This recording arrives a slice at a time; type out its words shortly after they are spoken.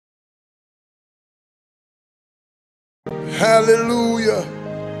Hallelujah.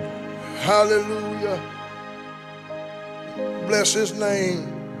 Hallelujah. Bless his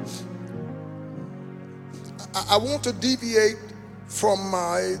name. I want to deviate from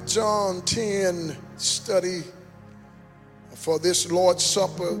my John 10 study for this Lord's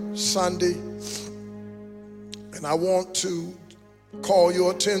Supper Sunday. And I want to call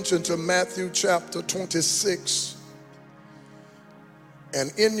your attention to Matthew chapter 26.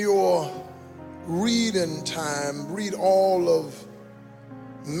 And in your reading time, read all of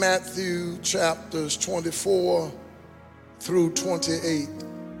Matthew chapters 24 through 28.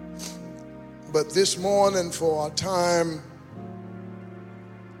 But this morning for our time,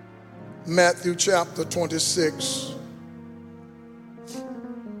 Matthew chapter 26.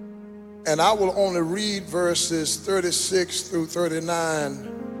 And I will only read verses 36 through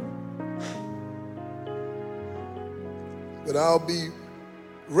 39. But I'll be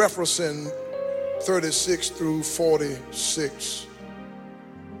referencing 36 through 46.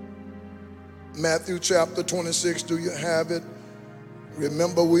 Matthew chapter 26, do you have it?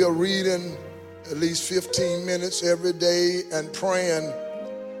 Remember, we are reading at least 15 minutes every day and praying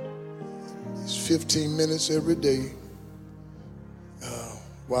at least 15 minutes every day.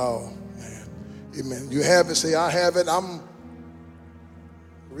 Wow, man. Amen. You have it, say, I have it. I'm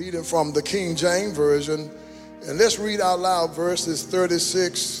reading from the King James Version. And let's read out loud verses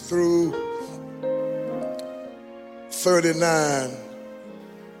 36 through 39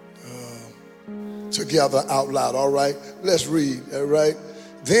 together out loud, all right? Let's read, all right?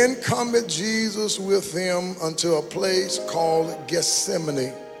 Then cometh Jesus with them unto a place called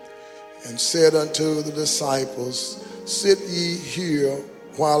Gethsemane, and said unto the disciples, sit ye here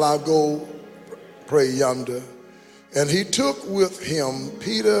while I go pray yonder. And he took with him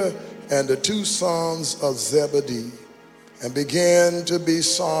Peter and the two sons of Zebedee, and began to be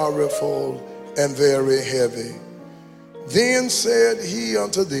sorrowful and very heavy. Then said he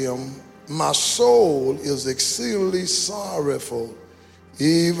unto them, my soul is exceedingly sorrowful,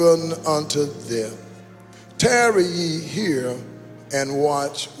 even unto death. Tarry ye here and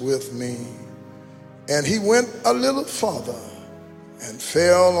watch with me. And he went a little farther and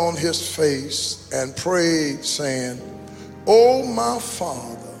fell on his face and prayed, saying, O my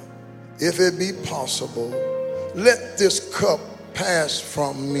Father, if it be possible, let this cup pass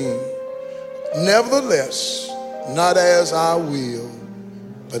from me. Nevertheless, not as I will,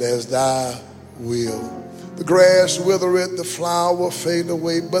 but as thy will. The grass withereth, the flower fade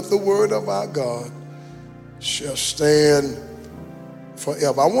away, but the word of our God shall stand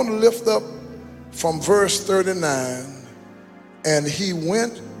forever. I want to lift up from verse 39. And he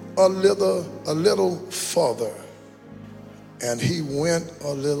went a little further. And he went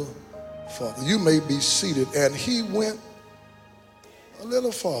a little further. You may be seated. And he went a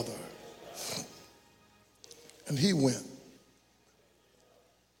little further. And he went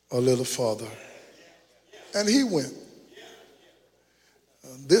a little further. And he went.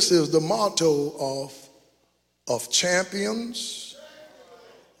 This is the motto of champions,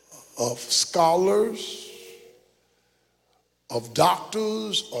 of scholars, of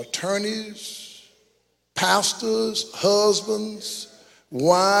doctors, attorneys, pastors, husbands,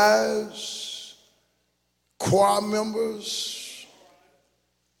 wives, choir members,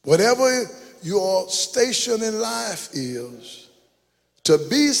 whatever your station in life is. To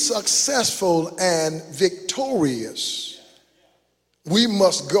be successful and victorious, we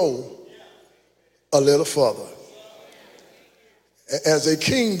must go a little further. As a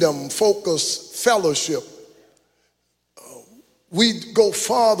kingdom-focused fellowship, we go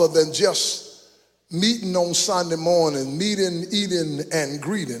farther than just meeting on Sunday morning, meeting, eating, and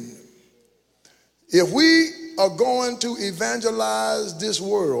greeting. If we are going to evangelize this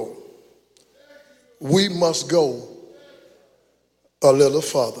world, we must go a little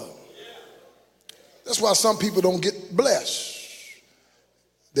further. That's why some people don't get blessed.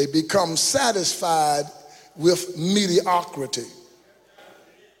 They become satisfied with mediocrity.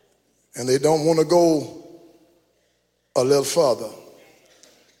 And they don't want to go a little further.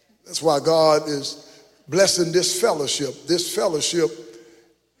 That's why God is blessing this fellowship. This fellowship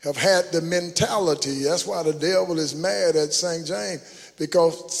have had the mentality. That's why the devil is mad at St. James,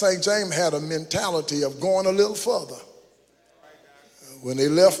 because St. James had a mentality of going a little further. When they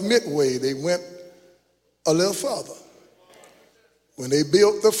left Midway, they went a little further. When they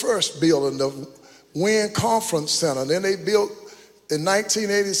built the first building, the Wynn Conference Center, then they built in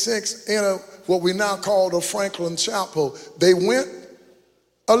 1986 in what we now call the Franklin Chapel, they went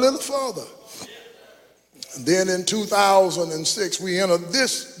a little further. And then in 2006, we entered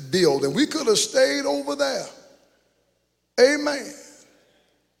this building. We could have stayed over there. Amen.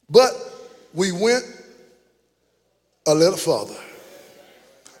 But we went a little further.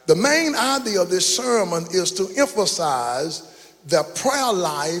 The main idea of this sermon is to emphasize the prayer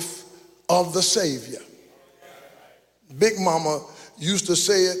life of the Savior. Big Mama used to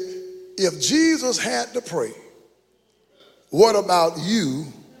say it, if Jesus had to pray, what about you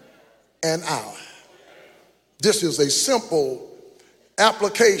and I? This is a simple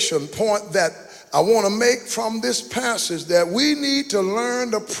application point that I want to make from this passage, that we need to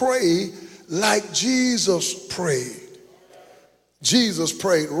learn to pray like Jesus prayed. Jesus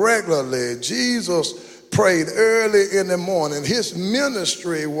prayed regularly. Jesus prayed early in the morning. His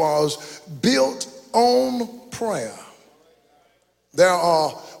ministry was built on prayer. There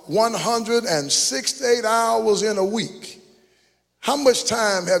are 168 hours in a week. How much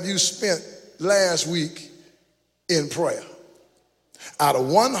time have you spent last week in prayer? Out of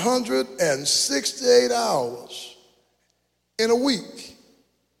 168 hours in a week,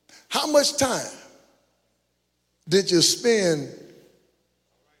 how much time did you spend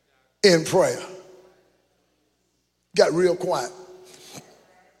in prayer? Got real quiet.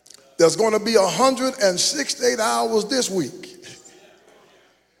 There's going to be 168 hours this week.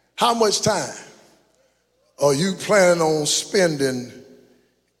 How much time are you planning on spending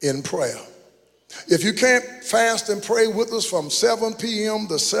in prayer? If you can't fast and pray with us from 7 p.m.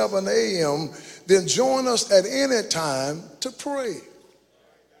 to 7 a.m., then join us at any time to pray.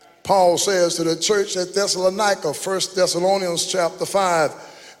 Paul says to the church at Thessalonica, 1 Thessalonians chapter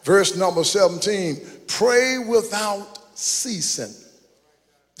 5, verse number 17, pray without ceasing.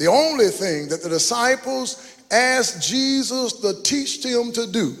 The only thing that the disciples asked Jesus to teach them to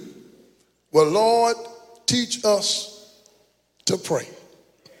do, well, Lord, teach us to pray.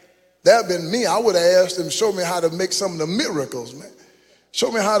 That had been me. I would have asked him, show me how to make some of the miracles, man.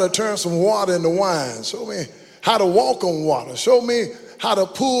 Show me how to turn some water into wine. Show me how to walk on water. Show me how to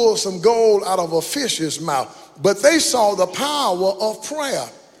pull some gold out of a fish's mouth. But they saw the power of prayer.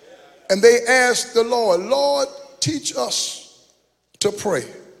 And they asked the Lord, Lord, teach us to pray.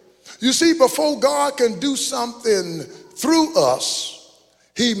 You see, before God can do something through us,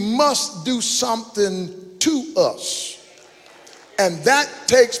 he must do something to us. And that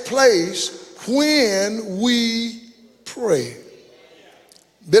takes place when we pray.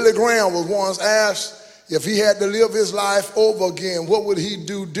 Billy Graham was once asked if he had to live his life over again, what would he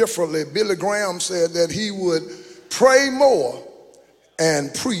do differently? Billy Graham said that he would pray more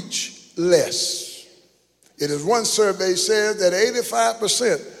and preach less. It is one survey said that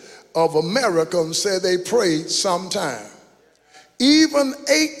 85% of Americans said they prayed sometime. Even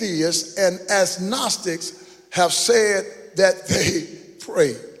atheists and agnostics have said that they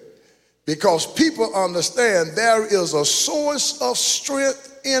pray, because people understand there is a source of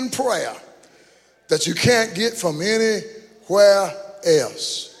strength in prayer that you can't get from anywhere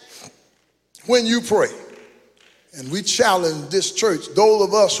else. When you pray, and we challenge this church, those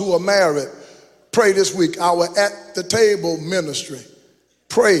of us who are married, pray this week. Our at the table ministry.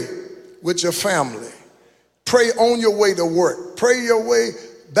 Pray with your family. Pray on your way to work. Pray your way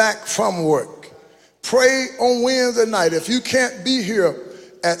back from work. Pray on Wednesday night. If you can't be here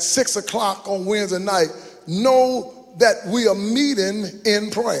at 6 o'clock on Wednesday night, know that we are meeting in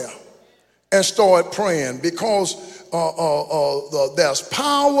prayer, and start praying, because there's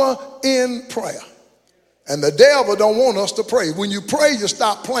power in prayer. And the devil don't want us to pray. When you pray, you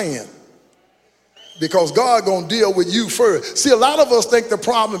stop playing, because God gonna deal with you first. See, a lot of us think the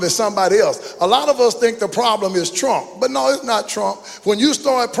problem is somebody else. A lot of us think the problem is Trump, but no, it's not Trump. When you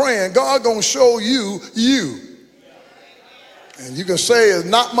start praying, God gonna show you you. And you can say, it's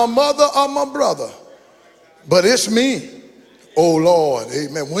not my mother or my brother, but it's me. Oh Lord,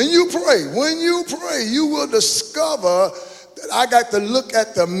 amen. When you pray, you will discover that I got to look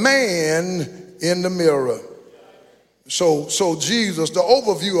at the man in the mirror. So Jesus, the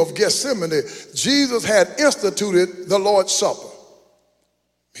overview of Gethsemane, Jesus had instituted the Lord's Supper.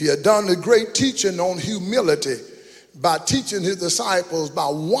 He had done the great teaching on humility by teaching his disciples, by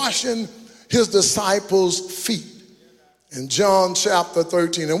washing his disciples' feet in John chapter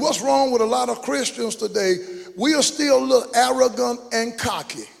 13. And what's wrong with a lot of Christians today? We are still a little arrogant and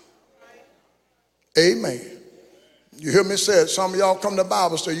cocky. Amen. You hear me say it. Some of y'all come to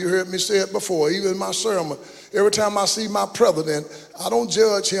Bible study. You heard me say it before, even in my sermon. Every time I see my president, I don't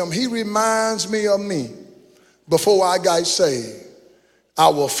judge him. He reminds me of me before I got saved. I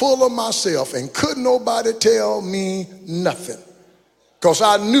was full of myself and couldn't nobody tell me nothing, because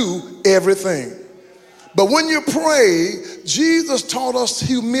I knew everything. But when you pray, Jesus taught us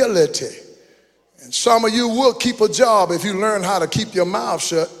humility. And some of you will keep a job if you learn how to keep your mouth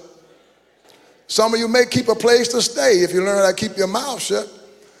shut. Some of you may keep a place to stay if you learn how to keep your mouth shut.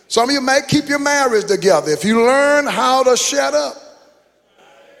 Some of you might keep your marriage together if you learn how to shut up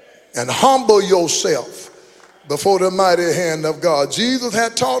and humble yourself before the mighty hand of God. Jesus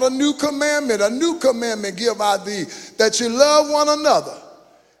had taught a new commandment give I thee, that you love one another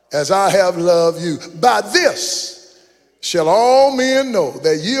as I have loved you. By this shall all men know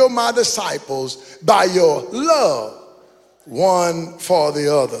that ye are my disciples, by your love one for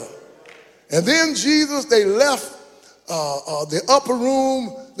the other. And then Jesus, they left the upper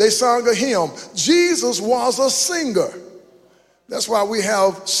room, they sang a hymn. Jesus was a singer. That's why we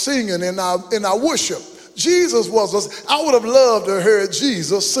have singing in our worship. Jesus was I would have loved to hear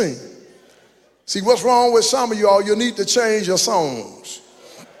Jesus sing. See, what's wrong with some of y'all? You need to change your songs.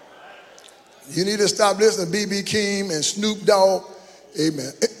 You need to stop listening to B.B. King and Snoop Dogg.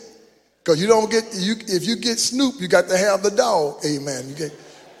 Amen. Because you don't get, if you get Snoop, you got to have the dog. Amen. You get,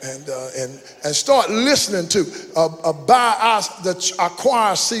 and start listening to, buy a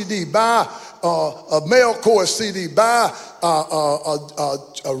choir CD, buy a male chorus CD, buy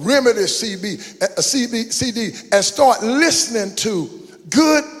a remedy CD, and start listening to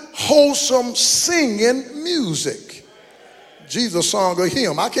good, wholesome singing music. Jesus sung a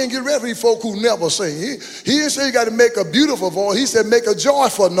hymn. I can't get rid of these folk who never sing. He didn't say you got to make a beautiful voice. He said make a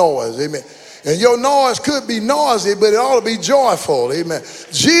joyful noise. Amen. And your noise could be noisy, but it ought to be joyful. Amen.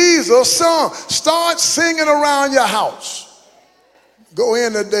 Jesus sung. Start singing around your house. Go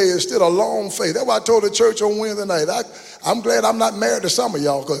in today and still a long face. That's why I told the church on Wednesday night. I'm glad I'm not married to some of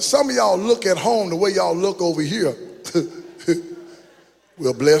y'all, because some of y'all look at home the way y'all look over here.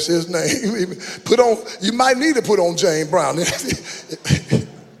 We'll bless his name. You might need to put on James Brown.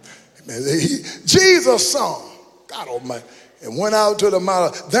 Jesus sung. God almighty. And went out to the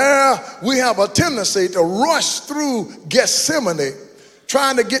mountain. There we have a tendency to rush through Gethsemane,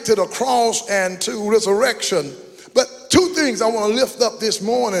 trying to get to the cross and to resurrection. But two things I want to lift up this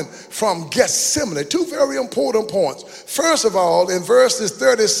morning from Gethsemane, two very important points. First of all, in verses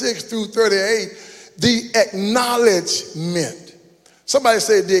 36 through 38, the acknowledgement. Somebody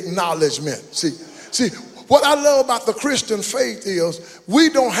say the acknowledgement. See, what I love about the Christian faith is we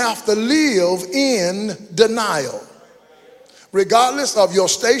don't have to live in denial. Regardless of your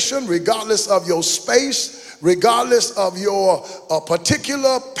station, regardless of your space, regardless of your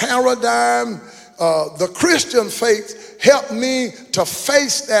particular paradigm, the Christian faith helped me to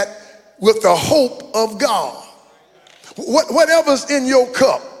face that with the hope of God. Whatever's in your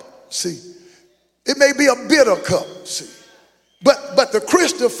cup, see, it may be a bitter cup, see. But the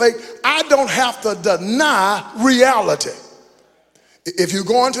Christian faith, I don't have to deny reality. If you're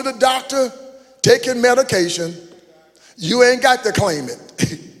going to the doctor, taking medication, you ain't got to claim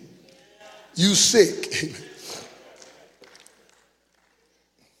it. You sick.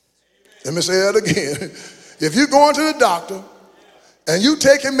 Let me say that again. If you're going to the doctor and you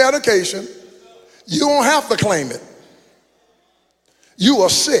taking medication, you don't have to claim it. You are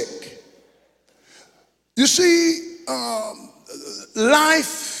sick. You see,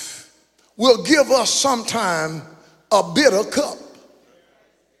 life will give us sometime a bitter cup.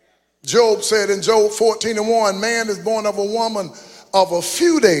 Job said in Job 14:1, man is born of a woman of a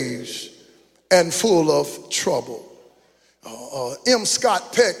few days and full of trouble. M.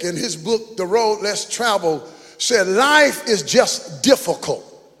 Scott Peck, in his book, The Road Less Traveled, said life is just difficult.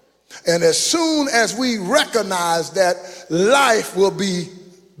 And as soon as we recognize that, life will be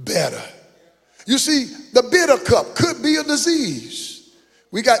better. You see, the bitter cup could be a disease.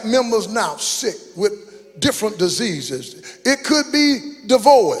 We got members now sick with different diseases. It could be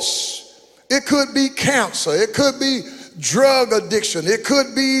divorce. It could be cancer. It could be drug addiction. It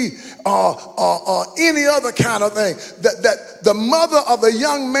could be any other kind of thing. That the mother of a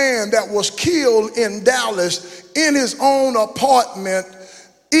young man that was killed in Dallas in his own apartment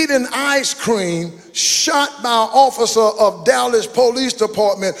eating ice cream, shot by an officer of Dallas Police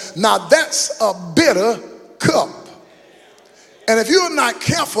Department. Now that's a bitter cup. And if you're not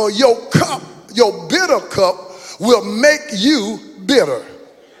careful, your bitter cup will make you bitter.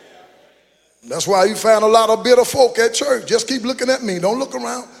 That's why you find a lot of bitter folk at church. Just keep looking at me. Don't look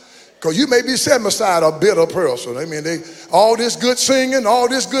around. Because you may be sitting beside a bitter person. I mean, all this good singing, all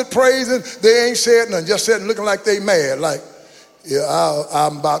this good praising, they ain't said nothing. Just sitting looking like they mad. Like, yeah,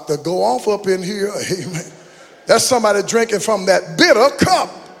 I'm about to go off up in here. Amen. That's somebody drinking from that bitter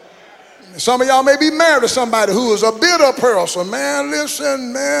cup. Some of y'all may be married to somebody who is a bitter person. Man,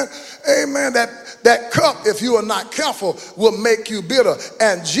 listen, man. Amen. That cup, if you are not careful, will make you bitter.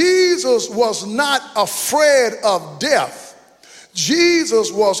 And Jesus was not afraid of death.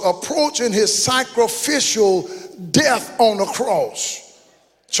 Jesus was approaching his sacrificial death on the cross.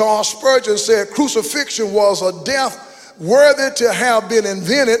 Charles Spurgeon said crucifixion was a death worthy to have been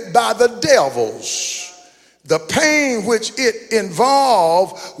invented by the devils. The pain which it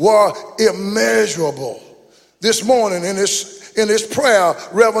involved were immeasurable. This morning in this prayer,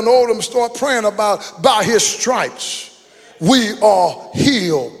 Reverend Oldham started praying about by his stripes we are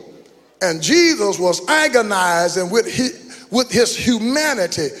healed. And Jesus was agonizing with his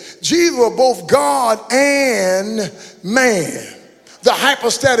humanity. Jesus was both God and man. The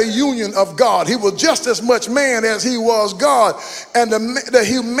hypostatic union of God. He was just as much man as he was God. And the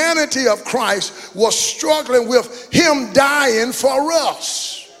humanity of Christ was struggling with him dying for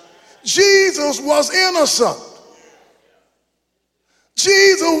us. Jesus was innocent.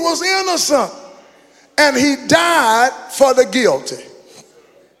 Jesus was innocent. And he died for the guilty.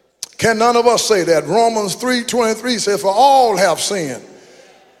 Can none of us say that? Romans 3:23 says, for all have sinned,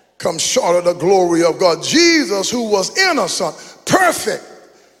 come short of the glory of God. Jesus, who was innocent, perfect,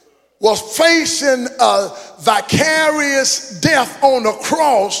 was facing a vicarious death on the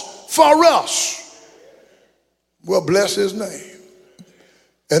cross for us. Well, bless his name.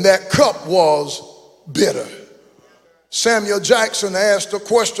 And that cup was bitter. Samuel Jackson asked a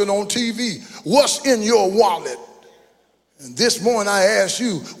question on TV, what's in your wallet? And this morning I ask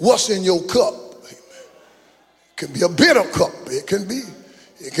you, what's in your cup? It can be a bitter cup. It can be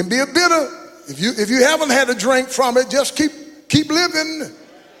a bitter. If you haven't had a drink from it, just keep living.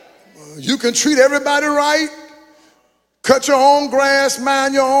 You can treat everybody right, cut your own grass,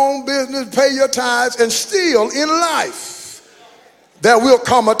 mind your own business, pay your tithes, and still in life there will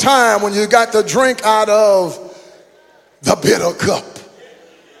come a time when you got to drink out of the bitter cup.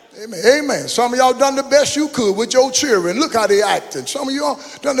 Amen. Amen. Some of y'all done the best you could with your children. Look how they acting. Some of y'all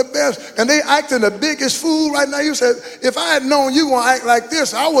done the best, and they acting the biggest fool right now. You said, if I had known you gonna act like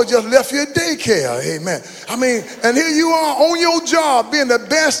this, I would just left you at daycare. Amen. I mean, and here you are on your job, being the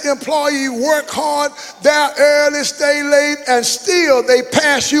best employee, work hard, there early, stay late, and still they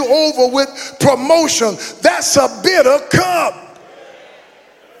pass you over with promotion. That's a bitter cup.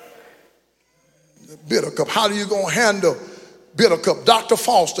 The bitter cup. How are you gonna handle bitter cup? Dr.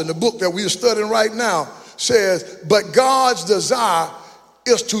 Foster, in the book that we are studying right now, says, but God's desire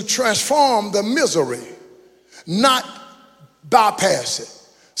is to transform the misery, not bypass it.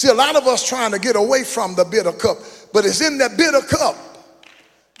 See, a lot of us trying to get away from the bitter cup, but it's in that bitter cup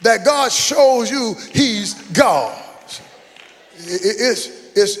that God shows you he's God.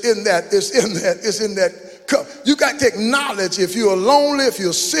 It's in that cup. You got to acknowledge if you're lonely, if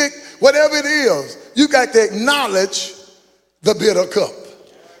you're sick, whatever it is, you got to acknowledge the bitter cup.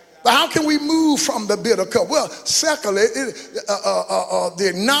 But how can we move from the bitter cup? Well, secondly, the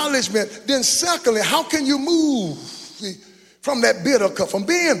acknowledgement. Then secondly, how can you move from that bitter cup, from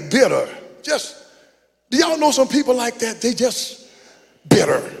being bitter? Do y'all know some people like that? They just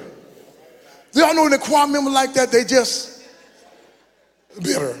bitter. Do y'all know any choir member like that? They just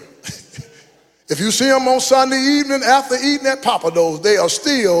bitter. If you see them on Sunday evening after eating at Papados, they are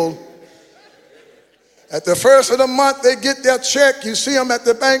still. At the first of the month, they get their check. You see them at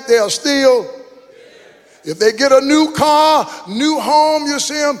the bank, they are still. If they get a new car, new home, you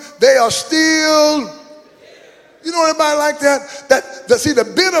see them, they are still. You know anybody like that? See, the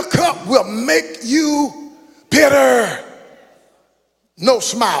bitter cup will make you bitter. No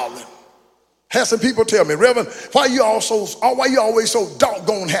smiling. Had some people tell me, Reverend, why you always so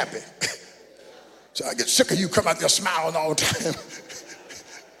doggone happy? So I get sick of you come out there smiling all the time.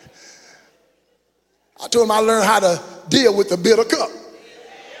 I told him I learned how to deal with the bitter cup.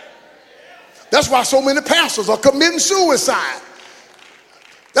 That's why so many pastors are committing suicide.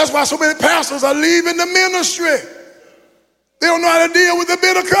 That's why so many pastors are leaving the ministry. They don't know how to deal with the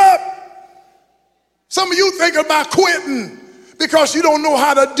bitter cup. Some of you think about quitting because you don't know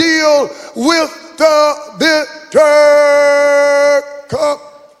how to deal with the bitter cup.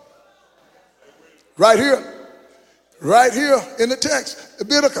 Right here. Right here in the text, the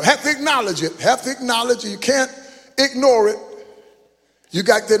bitter cup. Have to acknowledge it. Have to acknowledge it. You can't ignore it. You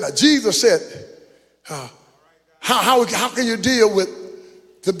got to. Jesus said, how can you deal with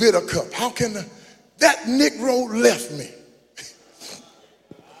the bitter cup? How can that Negro left me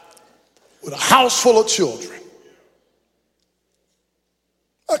with a house full of children?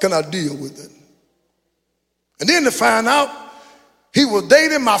 How can I deal with it? And then to find out he was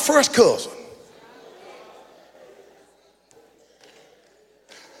dating my first cousin.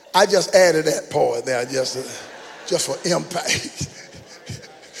 I just added that part there just for impact,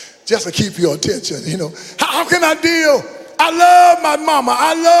 just to keep your attention, you know. How can I deal? I love my mama,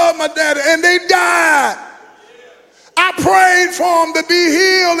 I love my daddy, and they died. I prayed for them to be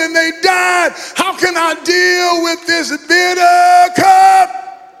healed, and they died. How can I deal with this bitter cup?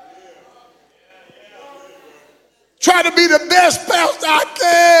 Try to be the best pastor I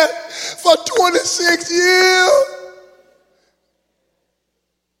can for 26 years.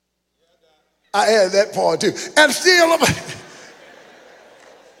 I added that part too. And still,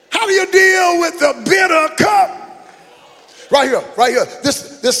 how do you deal with the bitter cup? Right here.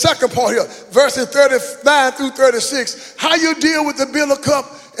 This second part here, verses 39 through 36. How you deal with the bitter cup?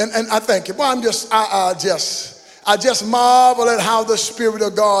 And I thank you. Well, I just marvel at how the Spirit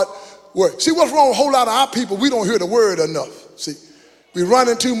of God works. See, what's wrong with a whole lot of our people? We don't hear the word enough. See, we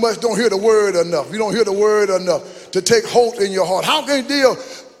running too much, don't hear the word enough. You don't hear the word enough to take hold in your heart. How can you deal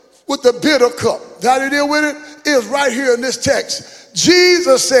with the bitter cup? How do you deal with it? Is right here in this text.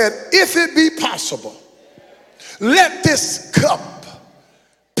 Jesus said, if it be possible, let this cup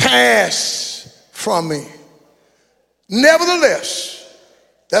pass from me. Nevertheless,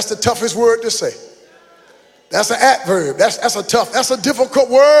 that's the toughest word to say. That's an adverb. That's a difficult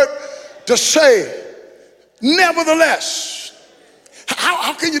word to say. Nevertheless,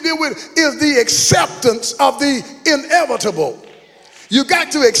 how can you deal with it? Is the acceptance of the inevitable. You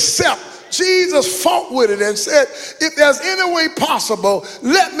got to accept. Jesus fought with it and said, if there's any way possible,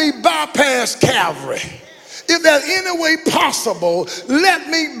 let me bypass Calvary. If there's any way possible, let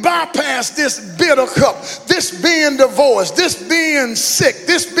me bypass this bitter cup, this being divorced, this being sick,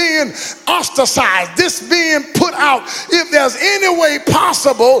 this being ostracized, this being put out. If there's any way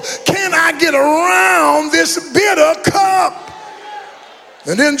possible, can I get around this bitter cup?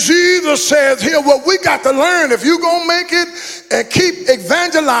 And then Jesus says here, what we got to learn, if you're going to make it and keep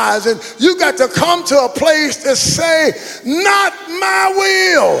evangelizing, you got to come to a place to say, not my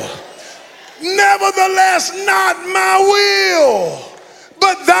will. Nevertheless, not my will,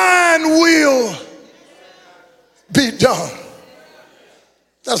 but thine will be done.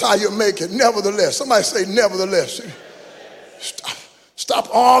 That's how you make it. Nevertheless. Somebody say nevertheless.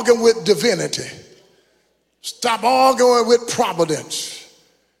 Stop arguing with divinity. Stop arguing with providence.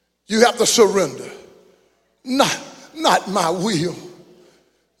 You have to surrender. Not my will.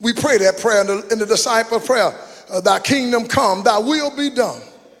 We pray that prayer in the disciple prayer. Thy kingdom come, thy will be done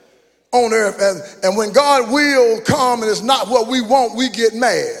on earth. And when God will come and it's not what we want, we get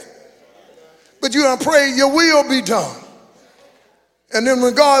mad. But you don't pray, your will be done. And then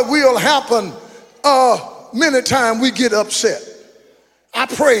when God will happen, many times we get upset. I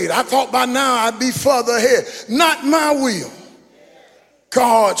prayed, I thought by now I'd be further ahead. Not my will,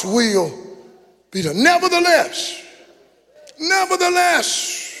 God's will be done. Nevertheless,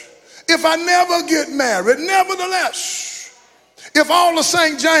 if I never get married, nevertheless, if all the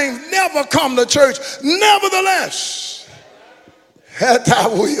St. James never come to church, nevertheless, at thy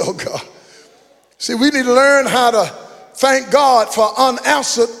will, God. See, we need to learn how to thank God for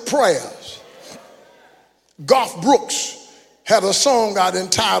unanswered prayers. Garth Brooks had a song out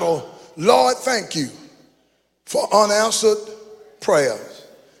entitled, Lord, Thank You for Unanswered Prayers.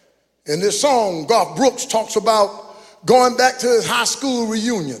 In this song, Garth Brooks talks about going back to his high school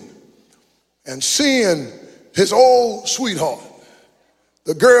reunion and seeing his old sweetheart,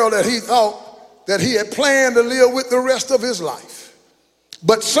 the girl that he thought that he had planned to live with the rest of his life.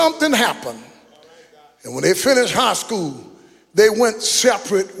 But something happened. And when they finished high school, they went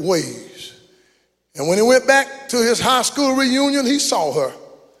separate ways. And when he went back to his high school reunion, he saw her.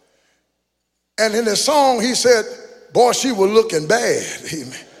 And in his song, he said, boy, she was looking bad.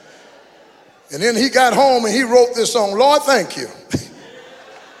 Amen. And then he got home and he wrote this song, Lord, thank you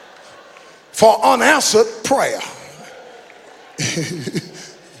for unanswered prayer.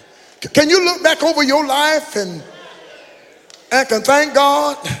 Can you look back over your life and can thank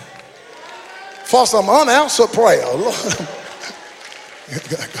God for some unanswered prayer?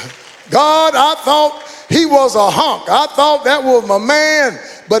 God, I thought he was a hunk. I thought that was my man,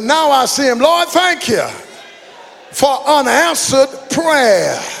 but now I see him. Lord, thank you for unanswered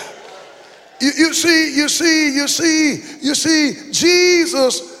prayer. You see,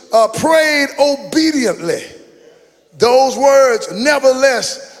 Jesus prayed obediently. Those words,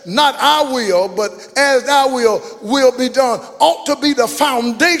 nevertheless, not our will, but as thy will be done, ought to be the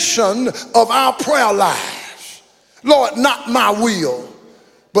foundation of our prayer lives. Lord, not my will,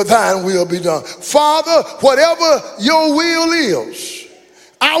 but thine will be done. Father, whatever your will is,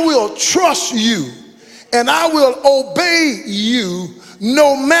 I will trust you and I will obey you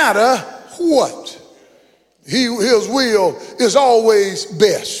no matter what. His will is always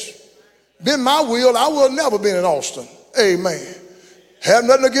best. Been my will, I will never been in Austin. Amen. Have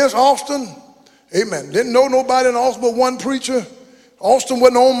nothing against Austin. Amen. Didn't know nobody in Austin but one preacher. Austin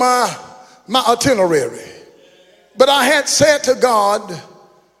wasn't on my itinerary. But I had said to God,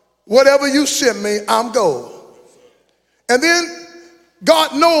 whatever you send me, I'm going. And then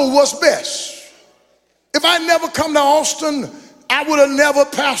God knows what's best. If I never come to Austin, I would have never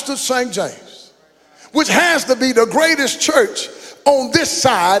pastored St. James, which has to be the greatest church on this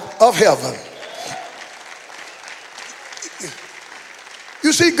side of heaven.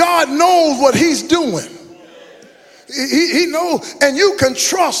 You see, God knows what he's doing. He knows, and you can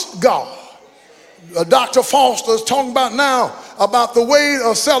trust God. Dr. Foster is talking about now about the way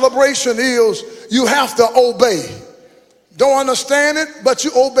a celebration is, you have to obey. Don't understand it, but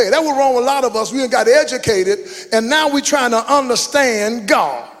you obey. That was wrong with a lot of us. We got educated, and now we're trying to understand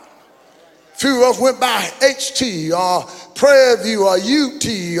God. A few of us went by HT or Prairie View or UT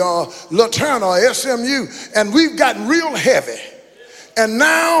or Laterna or SMU, and we've gotten real heavy. And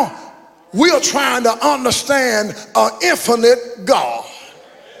now we are trying to understand an infinite God.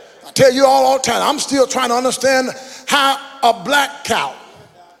 I tell you all the time, I'm still trying to understand how a black cow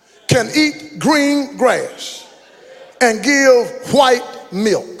can eat green grass and give white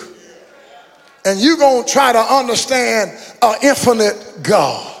milk. And you're going to try to understand an infinite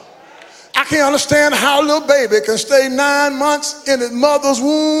God. I can't understand how a little baby can stay 9 months in its mother's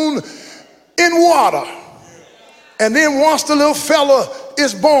womb in water. And then once the little fella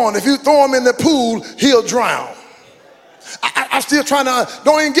is born, if you throw him in the pool, he'll drown. I'm still trying to,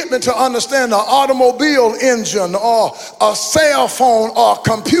 don't even get me to understand an automobile engine or a cell phone or a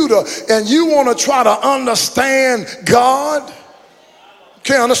computer, and you want to try to understand God?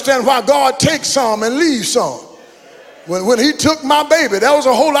 Can't understand why God takes some and leaves some. When he took my baby, there was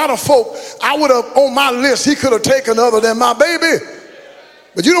a whole lot of folk I would have on my list he could have taken other than my baby.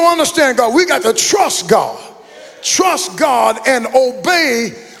 But you don't understand God. We got to trust God. Trust God and obey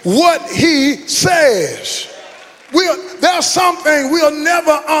what he says. There's something we'll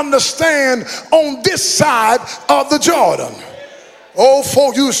never understand on this side of the Jordan. Oh,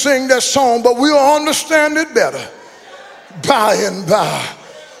 folk, you sing that song, but we'll understand it better by and by.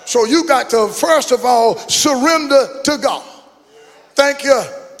 So you got to, first of all, surrender to God. Thank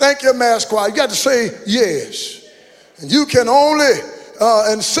you, Mass Choir. You got to say yes. And you can only,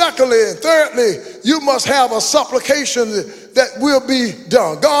 and secondly and thirdly, you must have a supplication that will be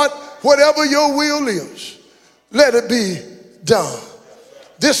done. God, whatever your will is, let it be done.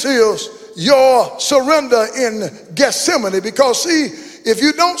 This is your surrender in Gethsemane, because see, if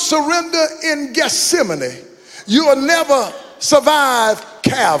you don't surrender in Gethsemane, you will never survive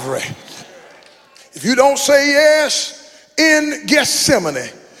Calvary. If you don't say yes in Gethsemane,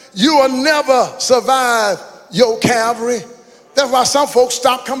 you will never survive your Calvary. That's why some folks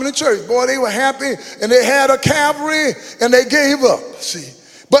stopped coming to church. Boy, they were happy and they had a Calvary and they gave up. See,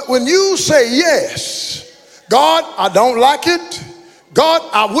 but when you say yes, God, I don't like it. God,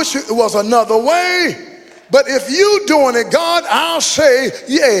 I wish it was another way. But if you doing it, God, I'll say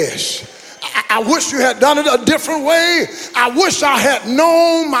yes. I wish you had done it a different way. I wish I had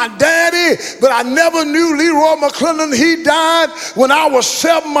known my daddy, but I never knew Leroy McClendon. He died when I was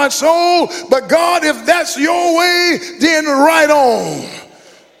 7 months old. But God, if that's your way, then right on.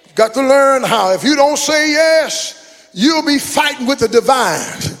 Got to learn how. If you don't say yes, you'll be fighting with the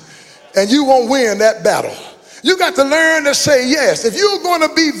divine, and you won't win that battle. You got to learn to say yes. If you're going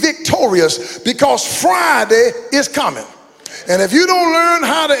to be victorious, because Friday is coming. And if you don't learn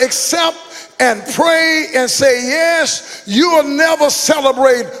how to accept and pray and say yes, you'll never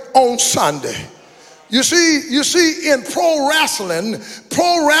celebrate on Sunday. You see, in pro wrestling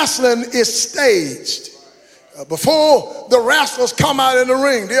is staged. Before the wrestlers come out in the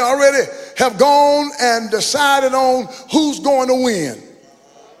ring, they already have gone and decided on who's going to win.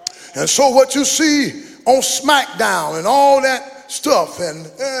 And so what you see on SmackDown and all that stuff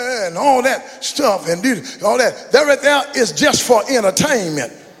and all that stuff and all that right there is just for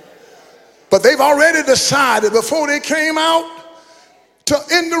entertainment. But they've already decided before they came out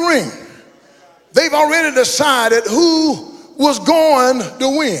in the ring, they've already decided who was going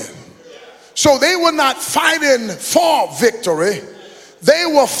to win. So they were not fighting for victory. They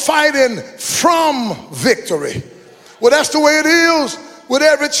were fighting from victory. Well, that's the way it is with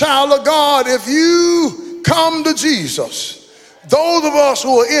every child of God. If you come to Jesus, those of us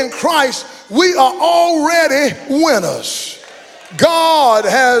who are in Christ, we are already winners. God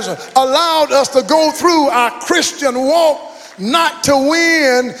has allowed us to go through our Christian walk not to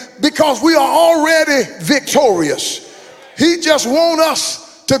win, because we are already victorious. He just wants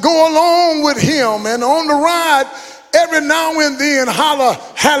us to go along with him, and on the ride every now and then holler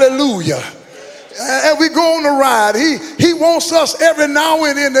hallelujah. And we go on the ride. He wants us every now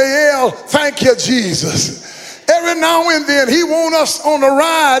and then to yell, thank you, Jesus. Every now and then he wants us on the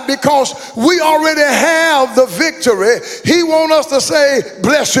ride because we already have the victory. He wants us to say,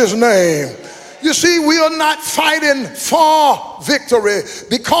 bless his name. You see, we are not fighting for victory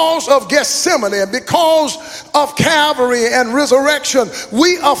because of Gethsemane, because of Calvary and resurrection.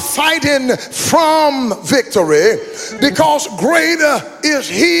 We are fighting from victory because greater is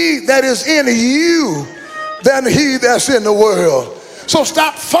he that is in you than he that's in the world. So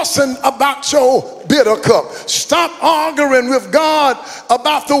stop fussing about your bitter cup. Stop arguing with God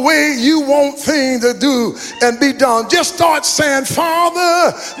about the way you want things to do and be done. Just start saying,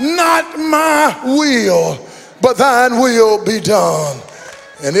 Father, not my will, but thine will be done.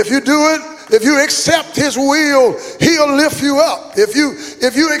 And if you do it, if you accept his will, he'll lift you up. If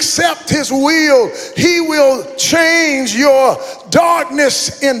you accept his will, he will change your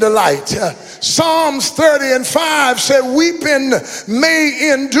darkness into light. Psalms 30:5 said, weeping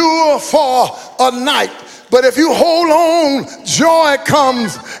may endure for a night, but if you hold on, joy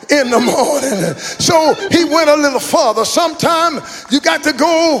comes in the morning. So he went a little further. Sometimes you got to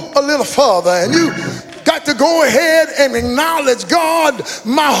go a little further, and you got to go ahead and acknowledge, God,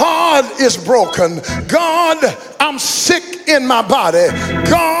 my heart is broken. God, I'm sick in my body.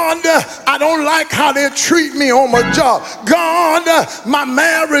 God, I don't like how they treat me on my job. God, my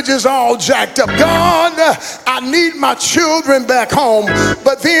marriage is all jacked up. God, I need my children back home.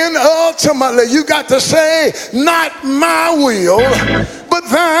 But then ultimately you got to say, not my will, but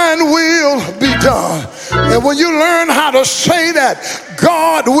thine will be done. And when you learn how to say that,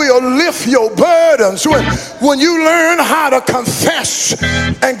 God will lift your burdens. When you learn how to confess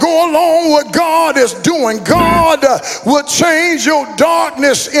and go along with what God is doing, God will change your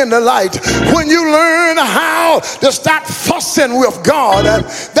darkness into light. When you learn how to stop fussing with God,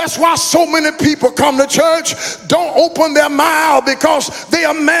 that's why so many people come to church, don't open their mouth because they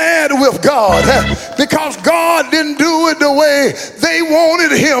are mad with God, because God didn't do it the way they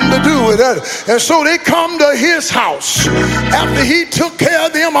wanted him to do it. And so they come to his house after he took care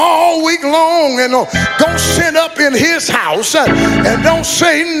of them all week long, and don't sit up in his house and don't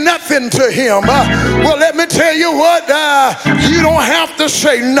say nothing to him. Well, let me tell you what, you don't have to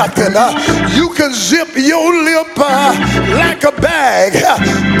say nothing. You can zip your lip like a bag,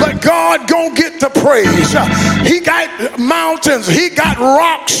 but God gonna get the praise. He got mountains, he got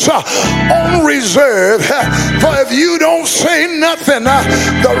rocks on reserve, for if you don't say nothing,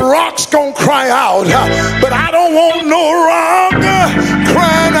 the rocks gonna cry out. But I don't want no rock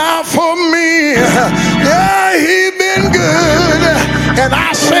crying out for me. Yeah, he been good, and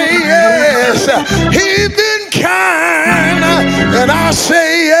I say yes. He been kind, and I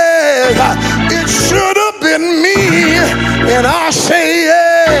say yes. It should have been me, and I say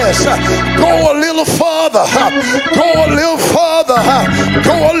yes. Go a little further, go a little further,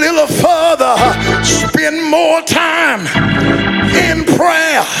 go a little further. Spend more time in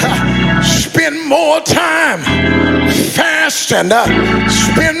prayer, spend more time fasting,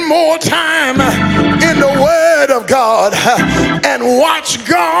 spend more time in the Word of God, and watch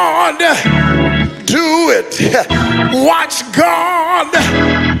God do it. Watch God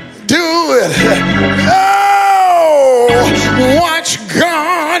do it. Oh, watch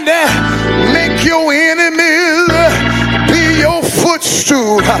God make your enemies be your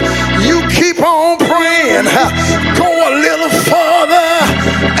footstool. You keep on praying, go a little further,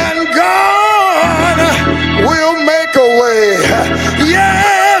 and God will make a way.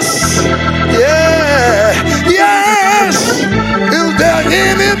 Yes, yeah, yes. Is there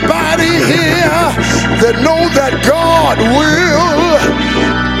anybody here that know that God will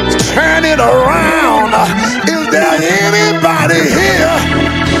turn it around? Is there anybody here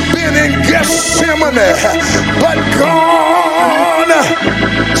been in Gethsemane, but God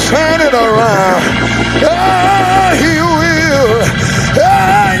turn it around? Oh, he will.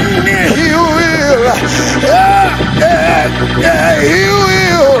 He will. He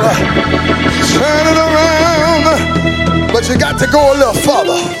will turn it around. But you got to go a little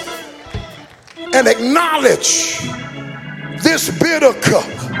further and acknowledge this bitter cup.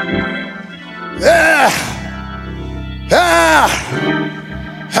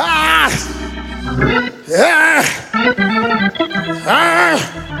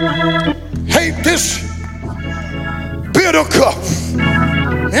 Hate this bitter cup.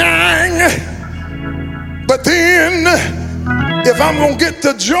 But then, if I'm gonna get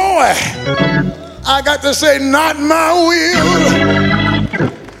the joy, I got to say, not my will,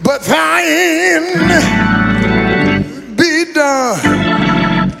 but thine be done.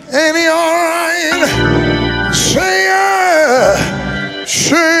 Ain't he all right? Say yeah,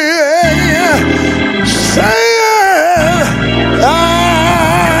 say yeah, say yeah. I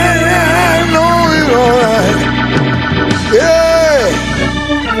know he's all right. Yeah,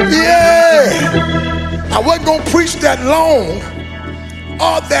 yeah. I wasn't gonna preach that long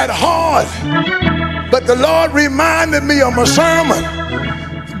are that hard. But the Lord reminded me of my sermon.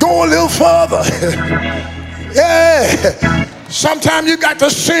 Go a little further. Yeah. Sometimes you got to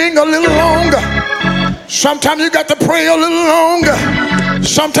sing a little longer. Sometimes you got to pray a little longer.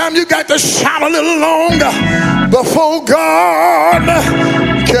 Sometimes you got to shout a little longer before God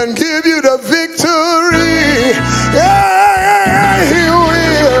can give you the victory. Yeah, He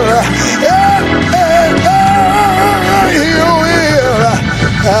will. Yeah, He will.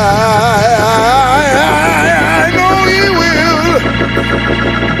 I know He will.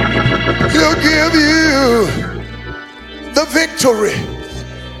 He'll give you the victory.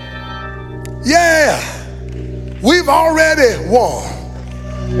 Yeah, we've already won.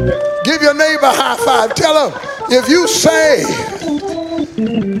 Give your neighbor a high five. Tell him, if you say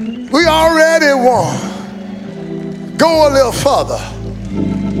we already won, go a little further.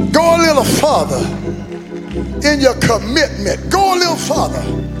 Go a little further in your commitment. Go a little further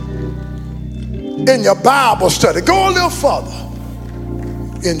in your Bible study. Go a little further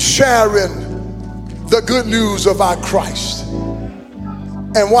in sharing the good news of our Christ.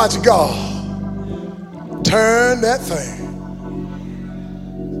 And watch God turn that thing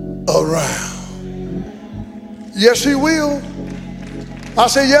around. Yes, He will. I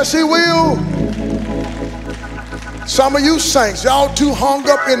say, yes, He will. Some of you saints, y'all too hung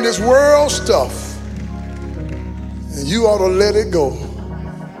up in this world stuff, and you ought to let it go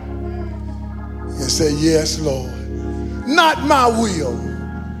and say, yes, Lord, not my will,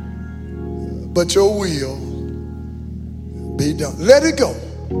 but your will be done. Let it go.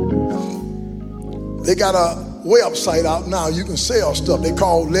 They got a website out now. You can sell stuff. They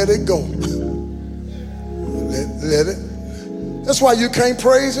call Let It Go. Let it. That's why you can't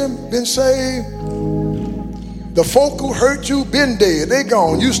praise Him. Been saved. The folk who hurt you been dead. They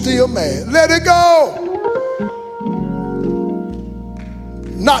gone. You still mad. Let it go.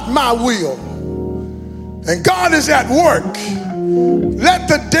 Not my will. And God is at work. Let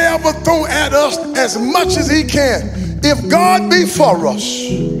the devil throw at us as much as he can. If God be for us,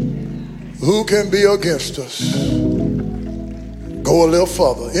 who can be against us? Go a little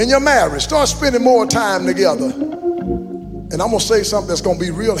further. In your marriage, start spending more time together. And I'm going to say something that's going to be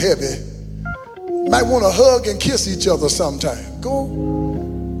real heavy. Might want to hug and kiss each other sometime. Go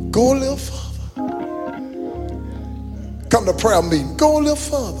a little further. Come to prayer meeting. Go a little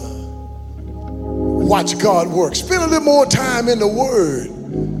further. Watch God work. Spend a little more time in the Word.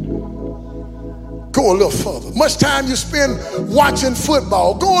 Go a little further. Much time you spend watching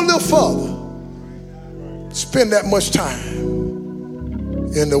football. Go a little further. Spend that much time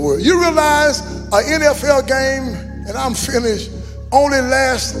in the Word. You realize an NFL game, and I'm finished, only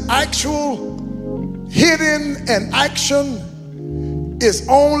lasts actual hitting and action is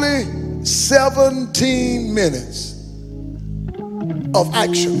only 17 minutes of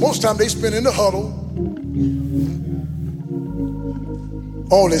action. Most time they spend in the huddle.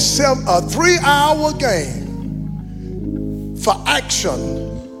 Only a 3-hour game for action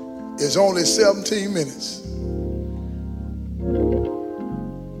is only 17 minutes.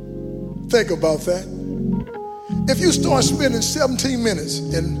 Think about that. If you start spending 17 minutes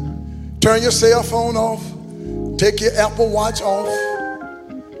and turn your cell phone off, take your Apple Watch off,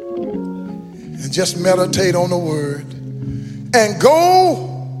 and just meditate on the Word, and go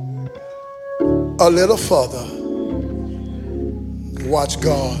a little further. Watch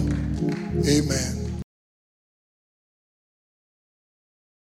God. Amen.